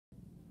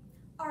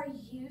Are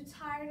you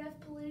tired of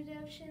polluted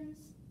oceans?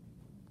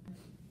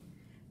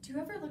 Do you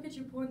ever look at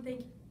your pool and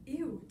think,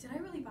 ew, did I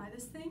really buy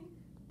this thing?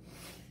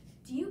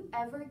 Do you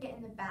ever get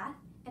in the bath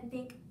and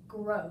think,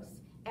 gross,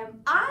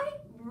 am I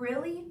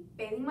really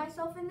bathing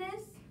myself in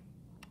this?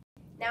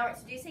 Now we're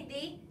introducing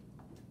the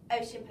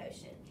Ocean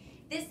Potion.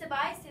 This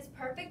device is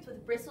perfect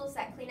with bristles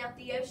that clean out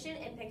the ocean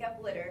and pick up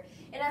litter.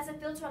 It has a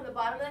filter on the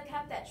bottom of the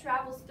cup that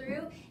travels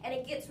through, and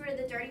it gets rid of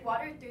the dirty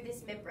water through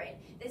this membrane.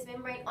 This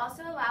membrane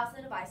also allows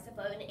the device to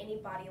float in any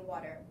body of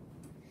water.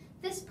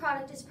 This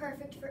product is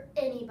perfect for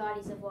any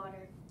bodies of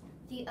water.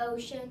 The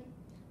ocean,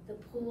 the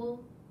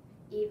pool,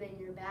 even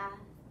your bath.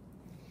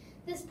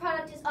 This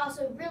product is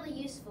also really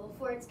useful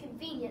for its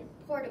convenient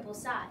portable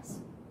size.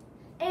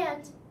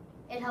 And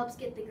it helps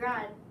get the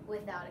grime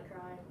without a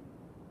crime.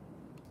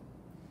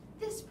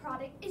 This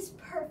product is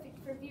perfect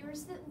for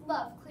viewers that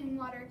love clean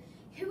water.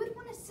 Who would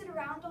want to sit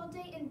around all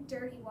day in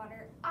dirty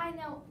water? I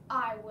know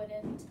I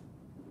wouldn't.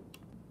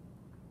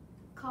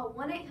 Call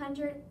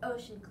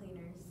 1-800-OCEAN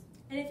Cleaners.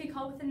 And if you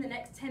call within the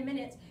next 10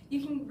 minutes,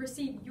 you can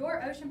receive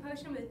your Ocean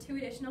Potion with 2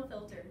 additional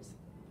filters.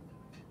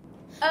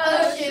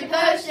 Ocean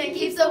Potion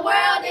keeps the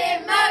world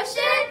in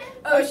motion.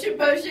 Ocean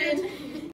Potion.